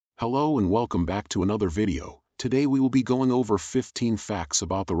Hello and welcome back to another video. Today we will be going over 15 facts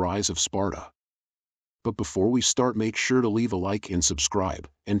about the rise of Sparta. But before we start, make sure to leave a like and subscribe,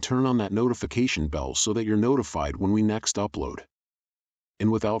 and turn on that notification bell so that you're notified when we next upload.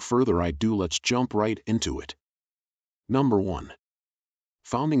 And without further ado, let's jump right into it. Number 1.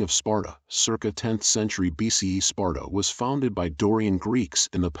 Founding of Sparta. Circa 10th century BCE, Sparta was founded by Dorian Greeks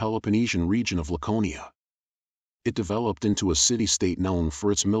in the Peloponnesian region of Laconia. It developed into a city-state known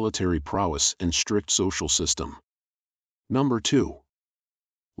for its military prowess and strict social system. Number 2.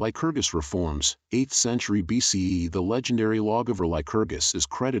 Lycurgus reforms. 8th century BCE, the legendary lawgiver Lycurgus is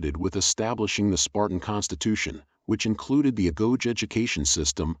credited with establishing the Spartan constitution, which included the agoge education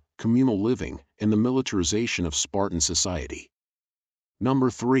system, communal living, and the militarization of Spartan society. Number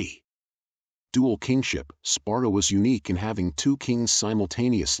 3. Dual kingship. Sparta was unique in having two kings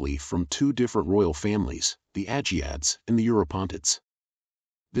simultaneously from two different royal families, the Agiads and the Eurypontids.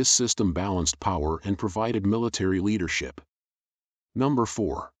 This system balanced power and provided military leadership. Number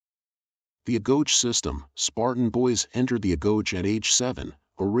 4. The agoge system. Spartan boys entered the agoge at age 7,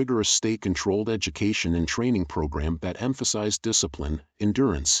 a rigorous state-controlled education and training program that emphasized discipline,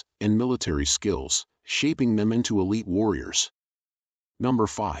 endurance, and military skills, shaping them into elite warriors. Number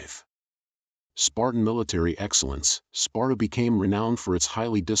 5. Spartan military excellence. Sparta became renowned for its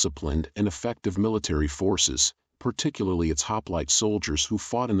highly disciplined and effective military forces, particularly its hoplite soldiers who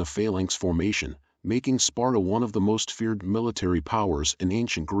fought in the phalanx formation, making Sparta one of the most feared military powers in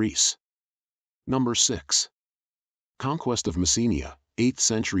ancient Greece. Number 6. Conquest of Messenia. 8th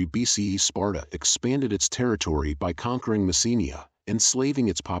century BCE, Sparta expanded its territory by conquering Messenia, enslaving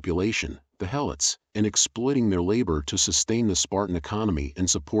its population, the Helots, and exploiting their labor to sustain the Spartan economy and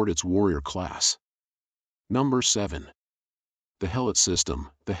support its warrior class. Number 7. The Helot system.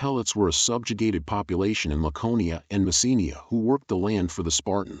 The Helots were a subjugated population in Laconia and Messenia who worked the land for the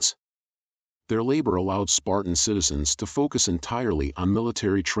Spartans. Their labor allowed Spartan citizens to focus entirely on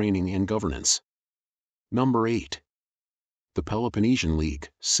military training and governance. Number 8. The Peloponnesian League.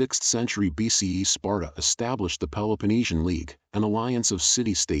 6th century BCE, Sparta established the Peloponnesian League, an alliance of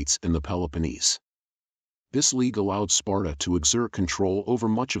city-states in the Peloponnese. This league allowed Sparta to exert control over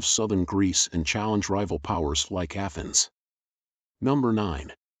much of southern Greece and challenge rival powers like Athens. Number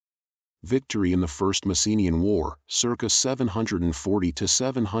 9. Victory in the First Messenian War. Circa 740 to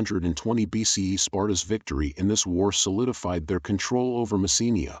 720 BCE, Sparta's victory in this war solidified their control over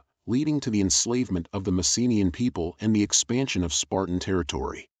Messenia, leading to the enslavement of the Messenian people and the expansion of Spartan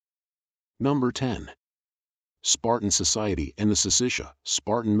territory. Number 10. Spartan society and the syssitia.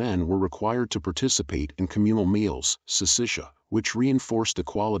 Spartan men were required to participate in communal meals, syssitia, which reinforced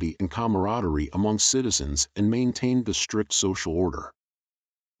equality and camaraderie among citizens and maintained the strict social order.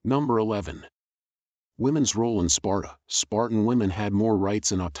 Number 11. Women's role in Sparta. Spartan women had more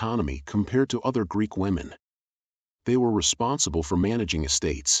rights and autonomy compared to other Greek women. They were responsible for managing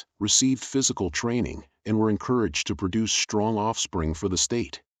estates, received physical training, and were encouraged to produce strong offspring for the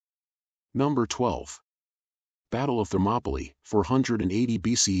state. Number 12. Battle of Thermopylae. 480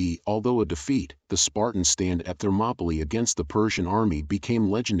 BCE. Although a defeat, the Spartan stand at Thermopylae against the Persian army became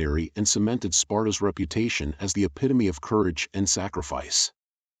legendary and cemented Sparta's reputation as the epitome of courage and sacrifice.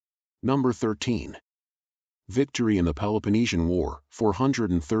 Number 13. Victory in the Peloponnesian War.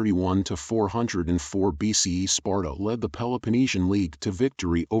 431 to 404 BCE, Sparta led the Peloponnesian League to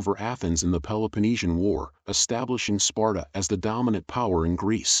victory over Athens in the Peloponnesian War, establishing Sparta as the dominant power in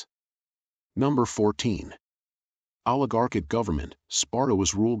Greece. Number 14. Oligarchic government. Sparta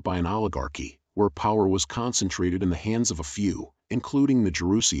was ruled by an oligarchy, where power was concentrated in the hands of a few, including the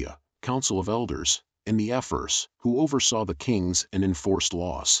Gerousia, Council of Elders, and the Ephors, who oversaw the kings and enforced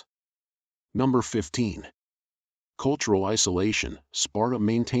laws. Number 15. Cultural isolation. Sparta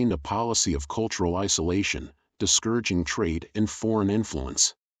maintained a policy of cultural isolation, discouraging trade and foreign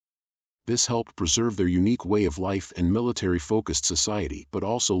influence. This helped preserve their unique way of life and military-focused society, but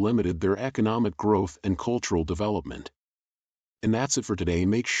also limited their economic growth and cultural development. And that's it for today.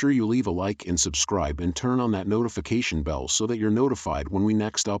 Make sure you leave a like and subscribe and turn on that notification bell so that you're notified when we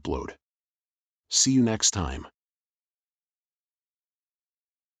next upload. See you next time.